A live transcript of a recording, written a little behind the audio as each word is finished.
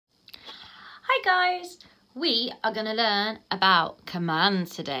Hi guys, we are going to learn about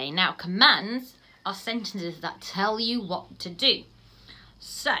commands today. Now commands are sentences that tell you what to do.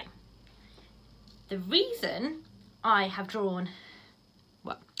 So the reason I have drawn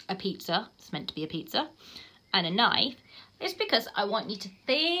a pizza, it's meant to be a pizza, and a knife is because I want you to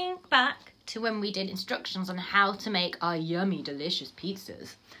think back to when we did instructions on how to make our yummy delicious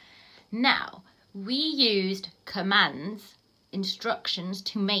pizzas. Now we used commands, instructions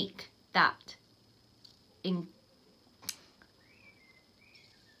to make that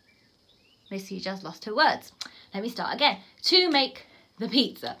Miss Ejaz lost her words. Let me start again. To make the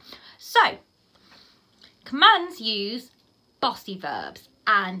pizza. So, commands use bossy verbs,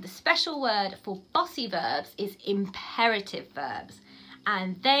 and the special word for bossy verbs is imperative verbs,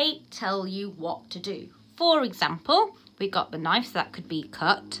 and they tell you what to do. For example, we got the knife, so that could be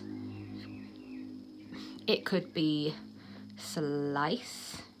cut. It could be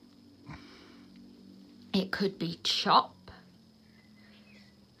slice. It could be chop.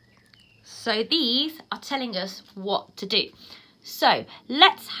 So these are telling us what to do. So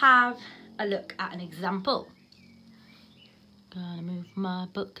let's have a look at an example. Gonna move my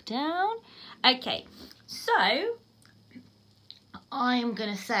book down. Okay, so I'm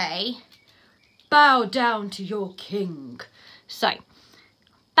gonna say, bow down to your king. So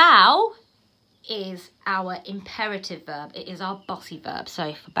bow is our imperative verb. It is our bossy verb.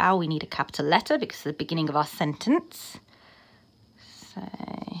 So for bow we need a capital letter because it's the beginning of our sentence. So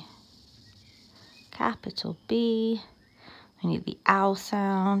capital B, we need the ow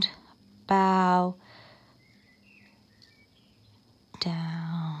sound. Bow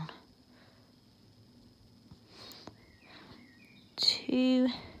down to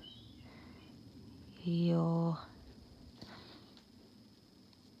your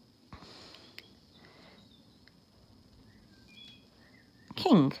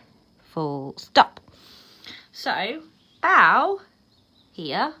king, full stop. So bow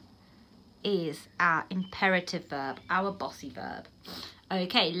here is our imperative verb, our bossy verb.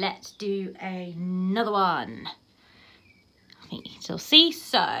 Okay, let's do another one. I think you can still see.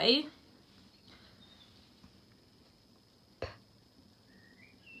 So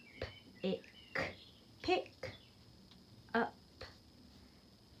pick up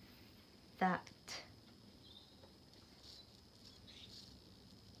that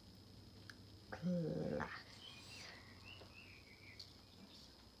glass.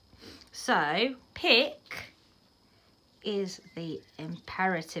 So pick is the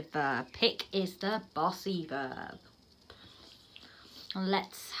imperative verb. Pick is the bossy verb.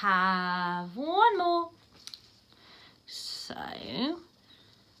 Let's have one more. So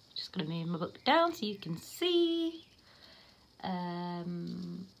just going to move my book down so you can see.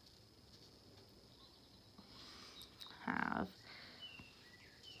 Have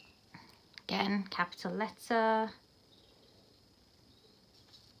again capital letter.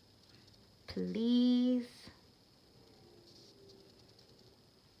 Please.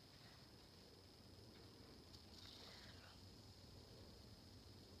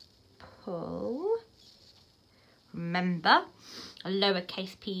 Pull. Remember, a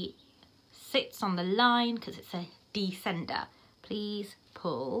lowercase p sits on the line because it's a descender. Please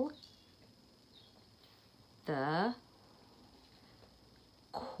pull the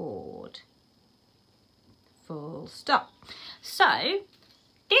cord. Full stop. So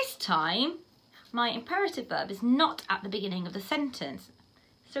this time my imperative verb is not at the beginning of the sentence.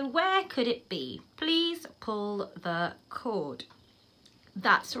 So where could it be? Please pull the cord.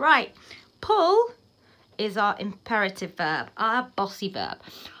 That's right. Pull is our imperative verb, our bossy verb.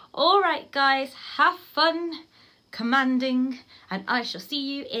 All right, guys, have fun commanding, and I shall see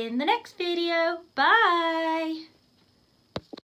you in the next video. Bye.